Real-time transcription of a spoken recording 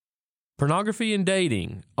Pornography and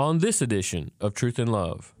dating on this edition of Truth and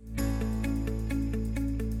Love.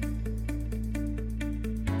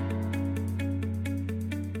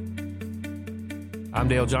 I'm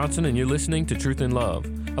Dale Johnson, and you're listening to Truth and Love,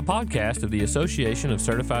 a podcast of the Association of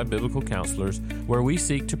Certified Biblical Counselors, where we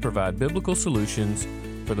seek to provide biblical solutions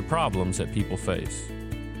for the problems that people face.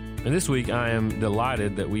 And this week, I am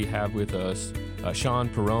delighted that we have with us Sean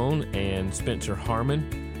Perron and Spencer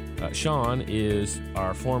Harmon. Sean is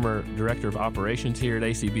our former Director of Operations here at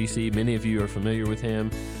ACBC. Many of you are familiar with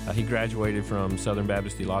him. He graduated from Southern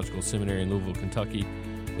Baptist Theological Seminary in Louisville, Kentucky,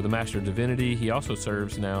 with a Master of Divinity. He also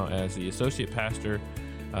serves now as the Associate Pastor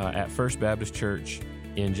at First Baptist Church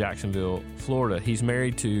in Jacksonville, Florida. He's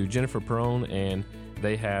married to Jennifer Perron, and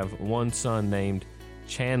they have one son named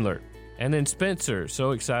Chandler. And then Spencer,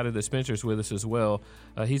 so excited that Spencer's with us as well.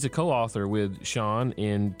 He's a co-author with Sean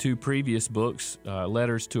in two previous books,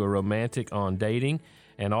 Letters to a Romantic on Dating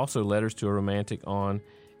and also Letters to a Romantic on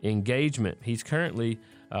Engagement. He's currently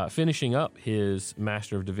finishing up his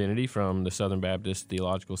Master of Divinity from the Southern Baptist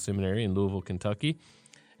Theological Seminary in Louisville, Kentucky.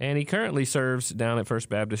 And he currently serves down at First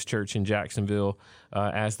Baptist Church in Jacksonville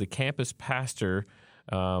as the campus pastor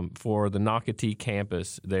for the Nocatee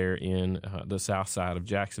campus there in the south side of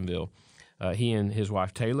Jacksonville. He and his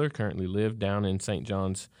wife Taylor currently live down in St.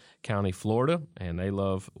 Johns County, Florida, and they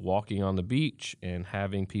love walking on the beach and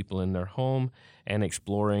having people in their home and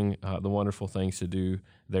exploring the wonderful things to do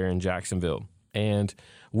there in Jacksonville. And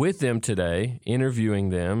with them today, interviewing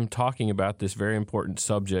them, talking about this very important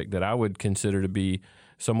subject that I would consider to be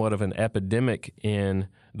somewhat of an epidemic in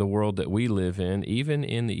the world that we live in, even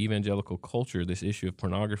in the evangelical culture, this issue of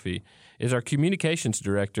pornography, is our communications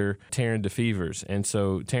director, Taryn DeFevers. And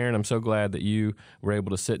so, Taryn, I'm so glad that you were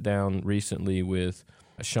able to sit down recently with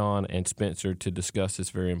Sean and Spencer to discuss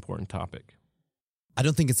this very important topic. I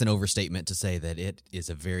don't think it's an overstatement to say that it is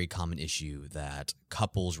a very common issue that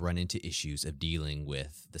couples run into issues of dealing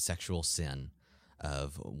with the sexual sin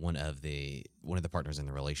of one of the partners in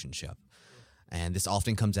the relationship. And this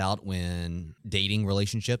often comes out when dating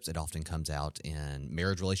relationships. It often comes out in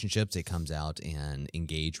marriage relationships. It comes out in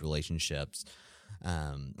engaged relationships.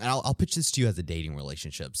 And I'll pitch this to you as a dating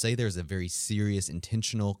relationship. Say there's a very serious,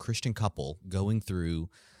 intentional Christian couple going through.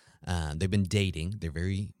 They've been dating.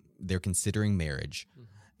 They're considering marriage,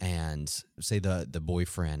 and say the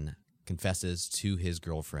boyfriend confesses to his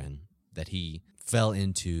girlfriend that he fell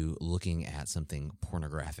into looking at something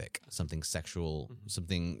pornographic, something sexual,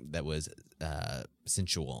 something that was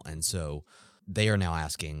sensual. And so they are now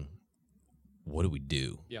asking, what do we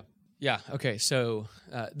do? Yeah. Okay. So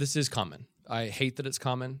this is common. I hate that it's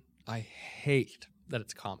common.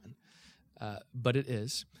 But it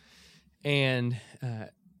is. And,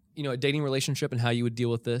 a dating relationship and how you would deal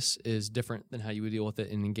with this is different than how you would deal with it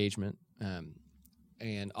in engagement.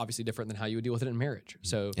 And obviously different than how you would deal with it in marriage.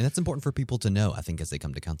 So, and that's important for people to know, I think, as they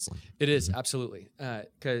come to counseling. It is, absolutely.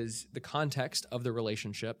 Because the context of the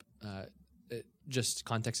relationship,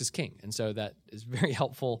 context is king. And so that is very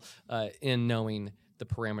helpful in knowing the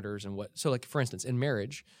parameters and what. So, like, for instance, in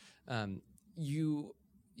marriage, you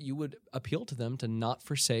would appeal to them to not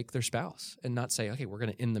forsake their spouse and not say, okay, we're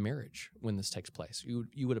going to end the marriage when this takes place.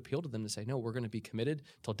 You would appeal to them to say, no, we're going to be committed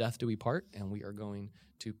till death do we part, and we are going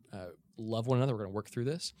to love one another. We're going to work through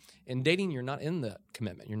this. In dating, you're not in the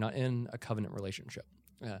commitment. You're not in a covenant relationship.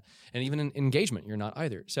 And even in engagement, you're not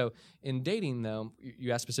either. So in dating, though,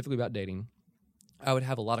 you asked specifically about dating, I would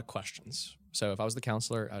have a lot of questions. So if I was the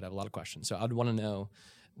counselor, I would have a lot of questions. So I'd want to know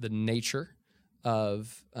the nature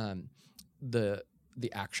of the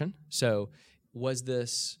action. So has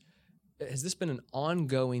this been an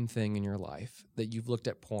ongoing thing in your life that you've looked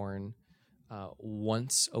at porn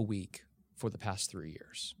once a week for the past 3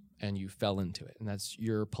 years and you fell into it? And that's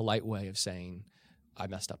your polite way of saying, I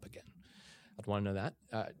messed up again. I'd want to know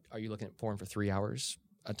that. Are you looking at porn for 3 hours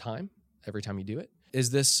a time, every time you do it? Is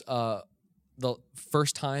this the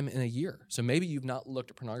first time in a year? So maybe you've not looked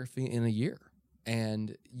at pornography in a year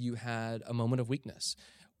and you had a moment of weakness.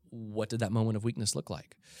 What did that moment of weakness look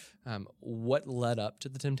like? What led up to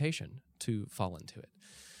the temptation to fall into it?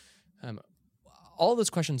 All those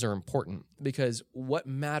questions are important because what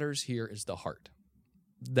matters here is the heart.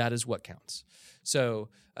 That is what counts. So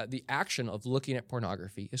the action of looking at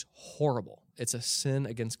pornography is horrible. It's a sin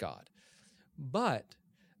against God. But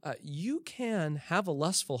you can have a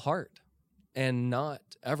lustful heart and not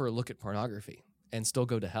ever look at pornography and still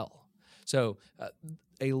go to hell. So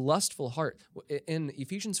a lustful heart, in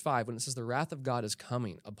Ephesians 5, when it says the wrath of God is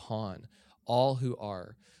coming upon all who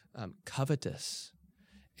are covetous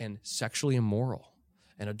and sexually immoral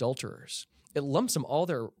and adulterers, it lumps them all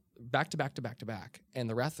there back to back to back to back, and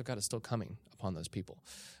the wrath of God is still coming upon those people,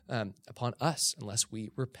 upon us, unless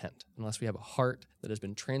we repent, unless we have a heart that has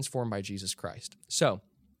been transformed by Jesus Christ. So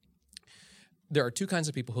there are two kinds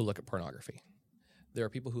of people who look at pornography. There are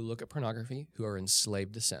people who look at pornography who are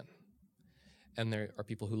enslaved to sin, and there are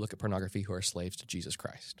people who look at pornography who are slaves to Jesus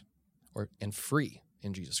Christ, and free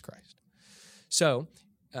in Jesus Christ. So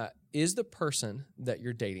is the person that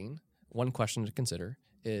you're dating, one question to consider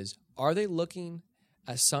is, are they looking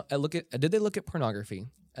did they look at pornography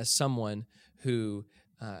as someone who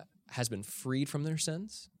has been freed from their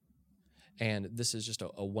sins, and this is just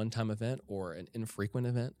a one-time event or an infrequent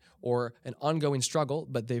event or an ongoing struggle,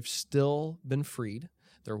 but they've still been freed?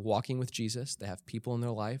 They're walking with Jesus. They have people in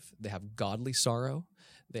their life. They have godly sorrow.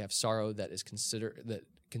 They have sorrow that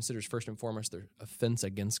considers first and foremost their offense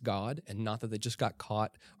against God, and not that they just got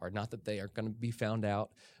caught or not that they are going to be found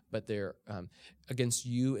out, but they're against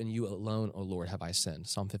you and you alone, O Lord, have I sinned,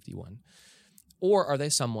 Psalm 51. Or are they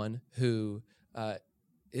someone who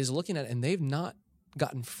is looking at it and they've not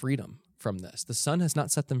gotten freedom from this? The Son has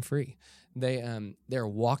not set them free. They're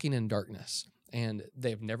walking in darkness, and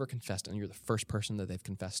they've never confessed, and you're the first person that they've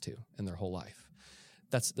confessed to in their whole life.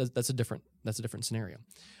 That's a different scenario.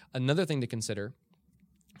 Another thing to consider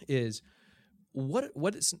is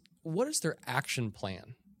what is their action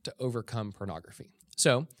plan to overcome pornography?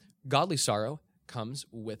 So godly sorrow comes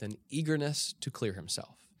with an eagerness to clear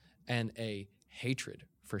himself and a hatred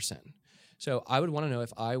for sin. So I would want to know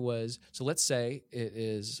if let's say it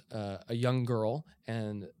is a young girl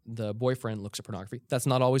and the boyfriend looks at pornography. That's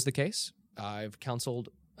not always the case. I've counseled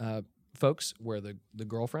folks where the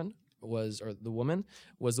girlfriend or the woman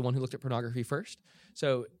was the one who looked at pornography first.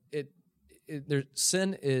 So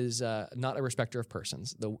sin is not a respecter of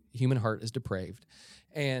persons. The human heart is depraved,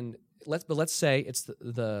 and let's say it's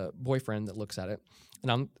the boyfriend that looks at it,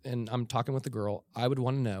 and I'm talking with the girl. I would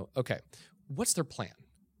want to know, okay, what's their plan?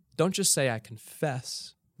 Don't just say I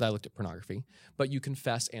confess that I looked at pornography, but you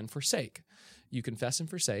confess and forsake. You confess and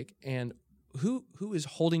forsake, and who is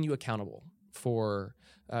holding you accountable for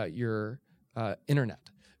your internet?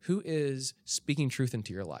 Who is speaking truth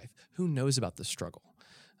into your life? Who knows about this struggle?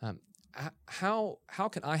 How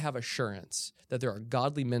can I have assurance that there are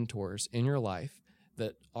godly mentors in your life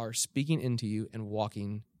that are speaking into you and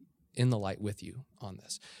walking in the light with you on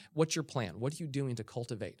this? What's your plan? What are you doing to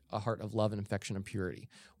cultivate a heart of love and affection and purity?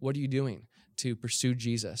 What are you doing to pursue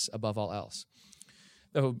Jesus above all else?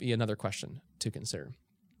 That would be another question to consider.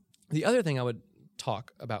 The other thing I would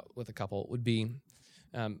talk about with a couple would be,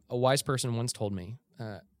 a wise person once told me,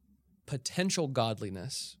 potential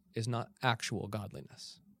godliness is not actual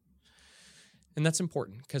godliness. And that's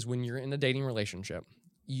important because when you're in a dating relationship,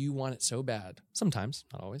 you want it so bad, sometimes,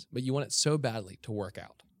 not always, but you want it so badly to work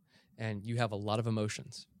out. And you have a lot of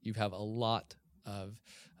emotions. You have a lot of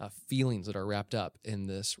feelings that are wrapped up in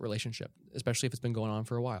this relationship, especially if it's been going on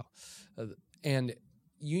for a while. And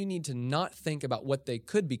you need to not think about what they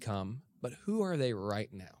could become, but who are they right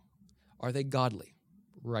now? Are they godly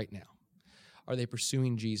right now? Are they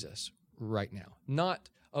pursuing Jesus right now? Not,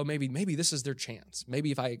 oh, maybe this is their chance.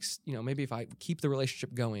 Maybe if I keep the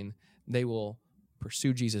relationship going, they will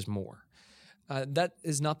pursue Jesus more. That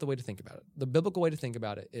is not the way to think about it. The biblical way to think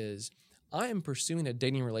about it is, I am pursuing a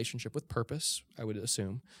dating relationship with purpose, I would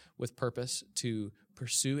assume, with purpose to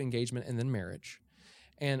pursue engagement and then marriage.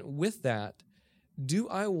 And with that, do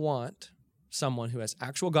I want someone who has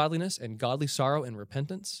actual godliness and godly sorrow and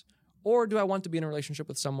repentance, or do I want to be in a relationship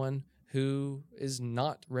with someone who is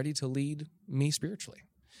not ready to lead me spiritually?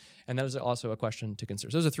 And that is also a question to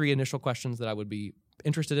consider. So those are three initial questions that I would be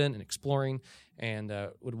interested in and exploring and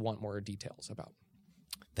would want more details about.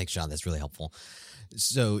 Thanks, John. That's really helpful.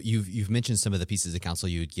 So you've mentioned some of the pieces of counsel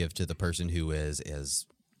you would give to the person who is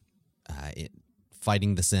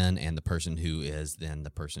fighting the sin, and the person who is then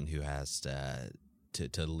the person who has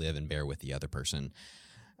to live and bear with the other person.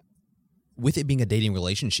 With it being a dating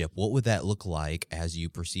relationship, what would that look like as you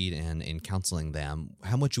proceed in counseling them?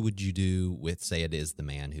 How much would you do with, say it is the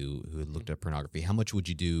man who looked at pornography, how much would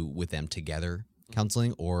you do with them together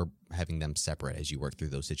counseling, or having them separate as you work through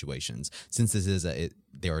those situations? Since this is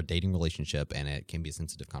they are a dating relationship and it can be a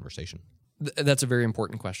sensitive conversation. That's a very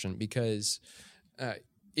important question, because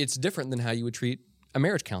it's different than how you would treat a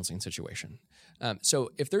marriage counseling situation. So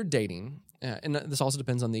if they're dating, and this also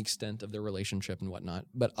depends on the extent of their relationship and whatnot,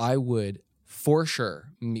 but I would for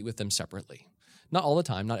sure meet with them separately. Not all the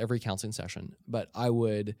time, not every counseling session, but I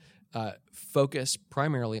would focus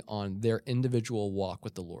primarily on their individual walk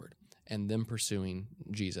with the Lord and them pursuing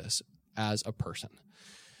Jesus as a person.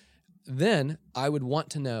 Then I would want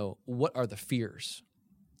to know, what are the fears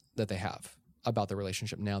that they have? about the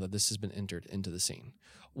relationship now that this has been entered into the scene?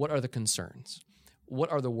 What are the concerns?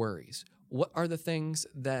 What are the worries? What are the things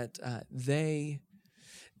that they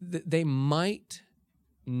might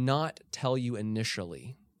not tell you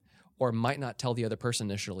initially, or might not tell the other person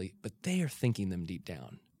initially, but they are thinking them deep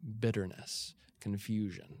down? Bitterness,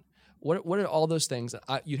 confusion. What are all those things that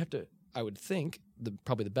I would think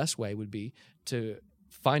probably the best way would be to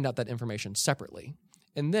find out that information separately.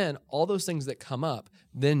 And then all those things that come up,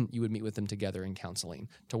 then you would meet with them together in counseling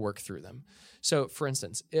to work through them. So for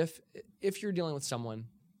instance, if you're dealing with someone,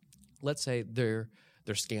 let's say they're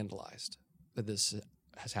scandalized that this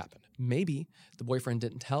has happened. Maybe the boyfriend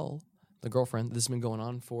didn't tell the girlfriend this has been going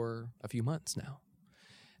on for a few months now,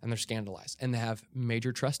 and they're scandalized, and they have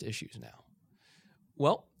major trust issues now.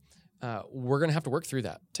 Well, we're going to have to work through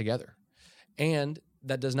that together. And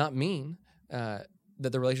that does not mean that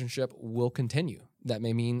the relationship will continue. That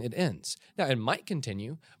may mean it ends. Now, it might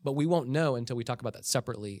continue, but we won't know until we talk about that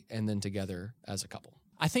separately and then together as a couple.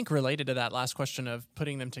 I think related to that last question of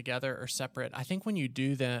putting them together or separate, I think when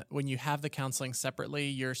you have the counseling separately,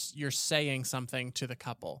 you're saying something to the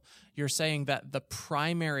couple. You're saying that the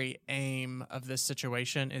primary aim of this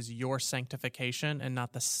situation is your sanctification and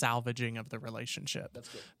not the salvaging of the relationship. That's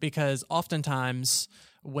good. Because oftentimes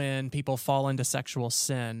when people fall into sexual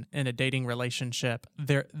sin in a dating relationship,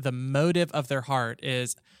 the motive of their heart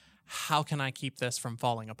is, how can I keep this from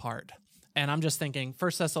falling apart? And I'm just thinking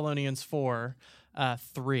 1 Thessalonians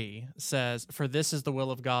 4:3 says, "For this is the will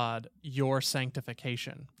of God, your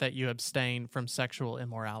sanctification, that you abstain from sexual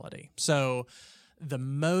immorality." So the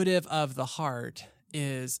motive of the heart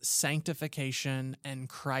is sanctification and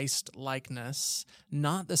Christ-likeness,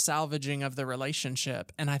 not the salvaging of the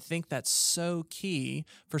relationship. And I think that's so key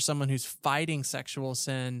for someone who's fighting sexual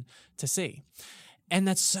sin to see. And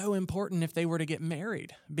that's so important if they were to get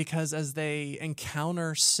married, because as they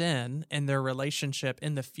encounter sin in their relationship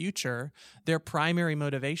in the future, their primary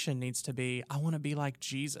motivation needs to be, I want to be like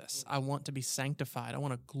Jesus. I want to be sanctified. I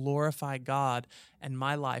want to glorify God in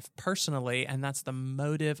my life personally, and that's the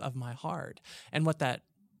motive of my heart. And what that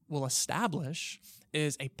will establish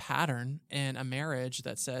is a pattern in a marriage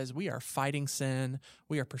that says we are fighting sin,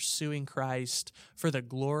 we are pursuing Christ for the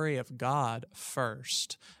glory of God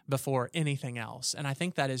first before anything else. And I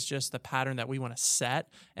think that is just the pattern that we want to set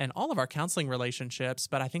in all of our counseling relationships,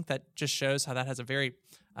 but I think that just shows how that has a very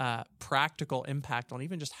practical impact on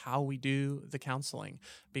even just how we do the counseling,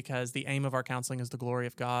 because the aim of our counseling is the glory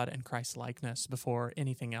of God and Christ's likeness before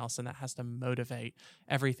anything else, and that has to motivate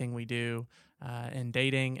everything we do in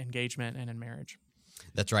dating, engagement, and in marriage.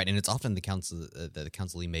 That's right, and it's often the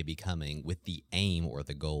counselee may be coming with the aim or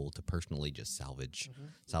the goal to personally just salvage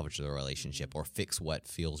the relationship or fix what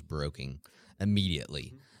feels broken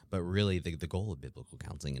immediately. But really, the goal of biblical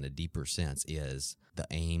counseling in a deeper sense is the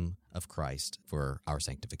aim of Christ for our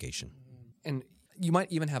sanctification. And you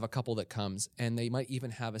might even have a couple that comes, and they might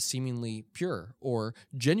even have a seemingly pure or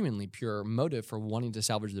genuinely pure motive for wanting to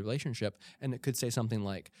salvage the relationship, and it could say something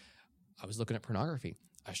like, I was looking at pornography.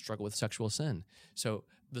 I struggle with sexual sin. So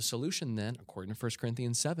the solution then, according to 1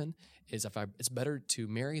 Corinthians 7, is it's better to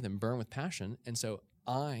marry than burn with passion. And so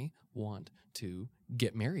I want to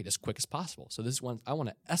get married as quick as possible. So this one, I want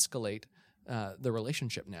to escalate the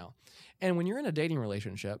relationship now. And when you're in a dating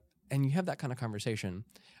relationship and you have that kind of conversation,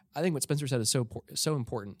 I think what Spencer said is so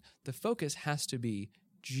important. The focus has to be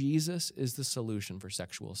Jesus is the solution for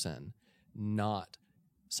sexual sin, not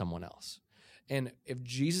someone else. And if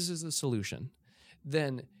Jesus is the solution,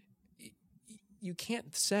 then you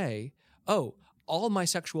can't say, oh, all my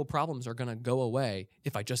sexual problems are going to go away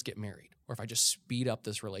if I just get married or if I just speed up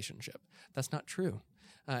this relationship. That's not true.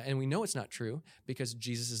 And we know it's not true because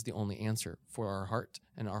Jesus is the only answer for our heart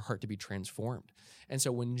and our heart to be transformed. And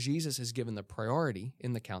so when Jesus is given the priority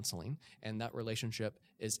in the counseling and that relationship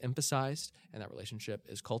is emphasized and that relationship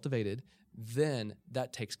is cultivated, then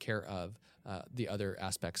that takes care of the other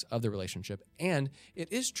aspects of the relationship. And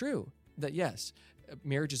it is true that, yes,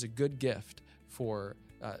 marriage is a good gift for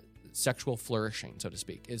sexual flourishing, so to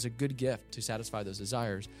speak. It's a good gift to satisfy those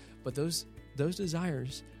desires. But those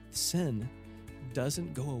desires, sin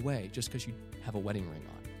doesn't go away just because you have a wedding ring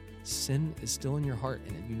on. Sin is still in your heart,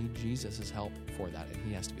 and you need Jesus' help for that, and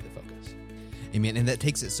he has to be the focus. Amen. And that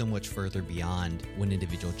takes it so much further beyond one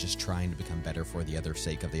individual just trying to become better for the other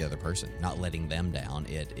sake of the other person, not letting them down.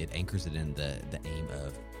 It anchors it in the aim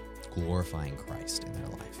of glorifying Christ in their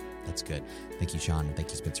life. That's good. Thank you, Sean, and thank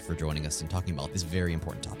you, Spencer, for joining us and talking about this very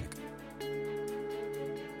important topic.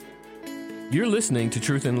 You're listening to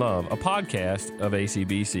Truth in Love, a podcast of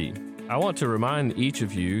ACBC. I want to remind each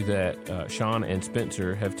of you that Sean and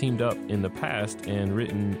Spencer have teamed up in the past and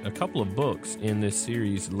written a couple of books in this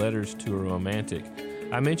series, Letters to a Romantic.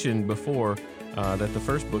 I mentioned before that the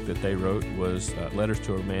first book that they wrote was Letters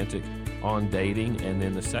to a Romantic on dating, and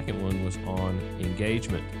then the second one was on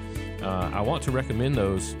engagement. I want to recommend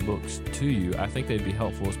those books to you. I think they'd be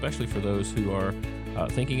helpful, especially for those who are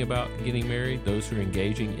thinking about getting married, those who are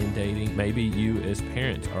engaging in dating. Maybe you as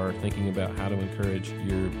parents are thinking about how to encourage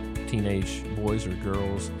your teenage boys or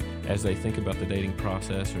girls as they think about the dating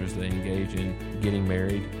process or as they engage in getting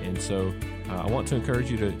married. And so I want to encourage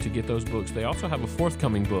you to get those books. They also have a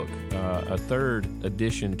forthcoming book, a third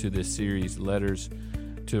edition to this series, Letters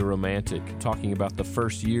to a Romantic, talking about the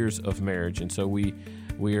first years of marriage. And so we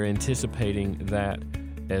are anticipating that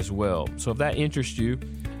as well. So if that interests you,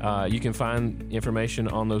 you can find information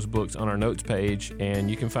on those books on our notes page, and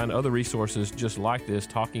you can find other resources just like this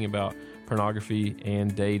talking about pornography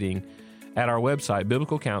and dating at our website,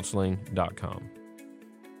 biblicalcounseling.com.